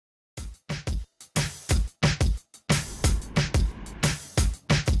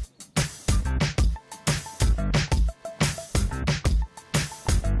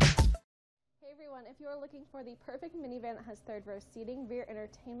you are looking for the perfect minivan that has third row seating, rear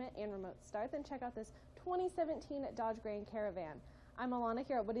entertainment, and remote start, then check out this 2017 Dodge Grand Caravan. I'm Alana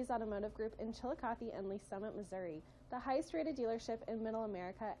here at Woody's Automotive Group in Chillicothe and Lee Summit, Missouri, the highest rated dealership in Middle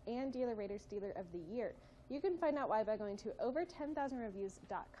America and Dealer Rater's Dealer of the Year. You can find out why by going to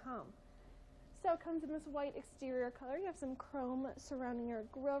over10,000reviews.com. So it comes in this white exterior color. You have some chrome surrounding your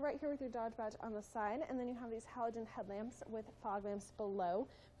grille right here with your Dodge badge on the side, and then you have these halogen headlamps with fog lamps below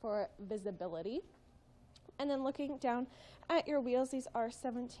for visibility. And then looking down at your wheels, these are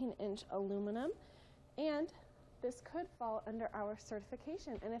 17-inch aluminum, and this could fall under our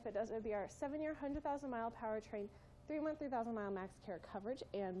certification, and if it does, it would be our 7-year, 100,000-mile powertrain, 3-month, 3,000-mile max care coverage,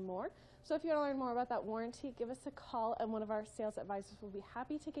 and more. So if you want to learn more about that warranty, give us a call, and one of our sales advisors will be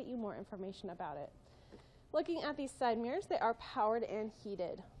happy to get you more information about it. Looking at these side mirrors, they are powered and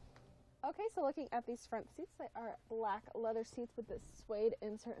heated. Okay, so looking at these front seats, they are black leather seats with this suede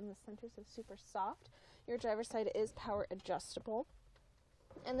insert in the center, so super soft. Your driver's side is power adjustable.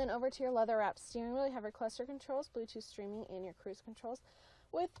 And then over to your leather-wrapped steering wheel, you have your cluster controls, Bluetooth streaming, and your cruise controls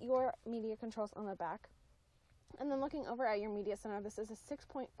with your media controls on the back. And then looking over at your media center, this is a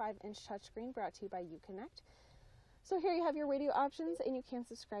 6.5-inch touchscreen brought to you by Uconnect. So here you have your radio options, and you can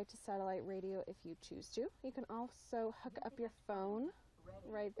subscribe to satellite radio if you choose to. You can also hook up your phone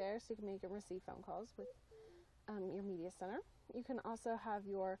right there, so you can make and receive phone calls with your media center. You can also have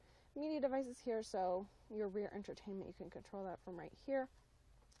your media devices here, so your rear entertainment, you can control that from right here.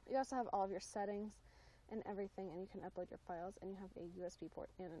 You also have all of your settings and everything, and you can upload your files, and you have a USB port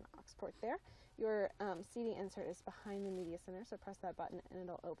and an aux port there. Your CD insert is behind the media center, so press that button and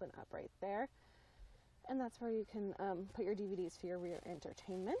it'll open up right there. And that's where you can put your DVDs for your rear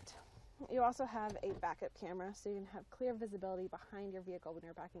entertainment. You also have a backup camera, so you can have clear visibility behind your vehicle when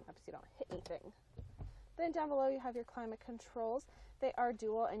you're backing up so you don't hit anything. Then down below you have your climate controls. They are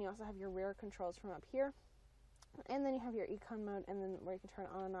dual, and you also have your rear controls from up here. And then you have your econ mode, and then where you can turn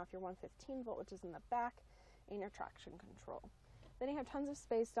on and off your 115 volt, which is in the back, and your traction control. Then you have tons of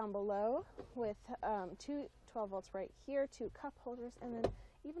space down below with two 12 volts right here, 2 cup holders, and then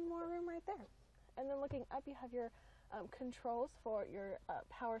even more room right there. And then looking up, you have your controls for your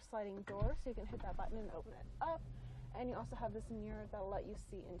power sliding door, so you can hit that button and open it up. And you also have this mirror that'll let you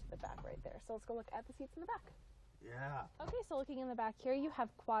see into the back right there. So let's go look at the seats in the back. Yeah. Okay, so looking in the back here, you have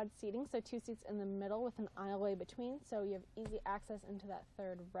quad seating, so 2 seats in the middle with an aisleway between, so you have easy access into that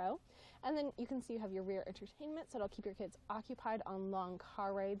third row. And then you can see you have your rear entertainment, so it'll keep your kids occupied on long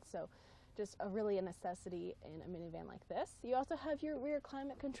car rides, so just really a necessity in a minivan like this. You also have your rear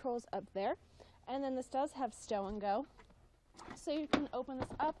climate controls up there, and then this does have stow and go, so you can open this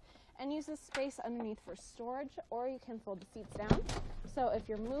up and use this space underneath for storage, or you can fold the seats down. So if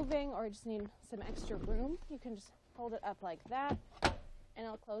you're moving or just need some extra room, you can just fold it up like that, and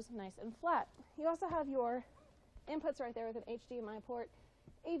it'll close nice and flat. You also have your inputs right there with an HDMI port,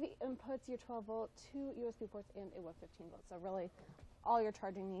 AV inputs, your 12 volt, 2 USB ports, and a 115 volt. So really all your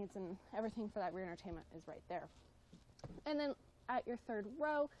charging needs and everything for that rear entertainment is right there. And then at your third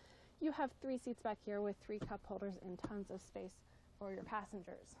row, you have 3 seats back here with 3 cup holders and tons of space for your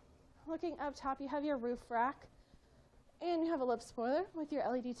passengers. Looking up top, you have your roof rack, and you have a lip spoiler with your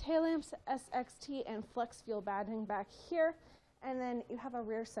LED tail lamps, SXT, and FLEXFUEL badging back here. And then you have a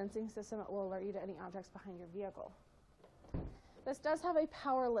rear sensing system that will alert you to any objects behind your vehicle. This does have a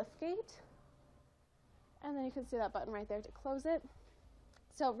power lift gate, and then you can see that button right there to close it.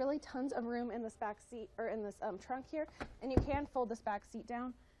 So really tons of room in this back seat, or in this trunk here, and you can fold this back seat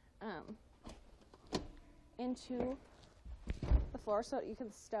down into the floor so you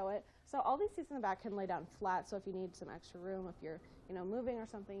can stow it. So all these seats in the back can lay down flat, so if you need some extra room, if you're moving or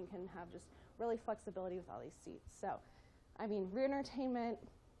something, you can have just really flexibility with all these seats. So I mean, rear entertainment,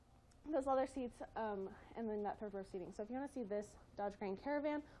 those leather seats, and then that third row seating. So if you want to see this Dodge Grand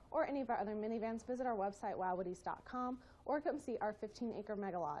Caravan or any of our other minivans, visit our website, WowWoodys.com, or come see our 15-acre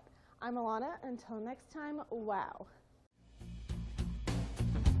mega lot. I'm Alana. Until next time, wow.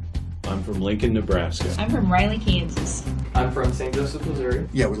 I'm from Lincoln, Nebraska. I'm from Riley, Kansas. I'm from St. Joseph, Missouri.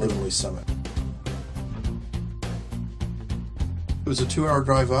 Yeah, we live in Lee Summit. It was a 2-hour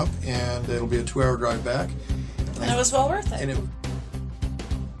drive up, and it'll be a 2-hour drive back. And it was well worth it.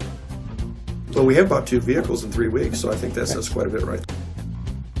 Well, we have bought 2 vehicles in 3 weeks, so I think that says quite a bit right.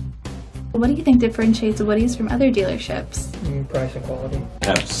 What do you think differentiates Woody's from other dealerships? Price and quality.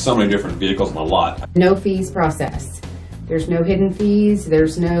 Have so many different vehicles in the lot. No fees processed. There's no hidden fees,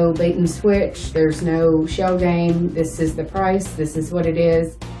 there's no bait and switch, there's no shell game. This is the price, this is what it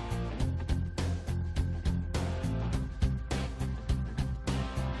is.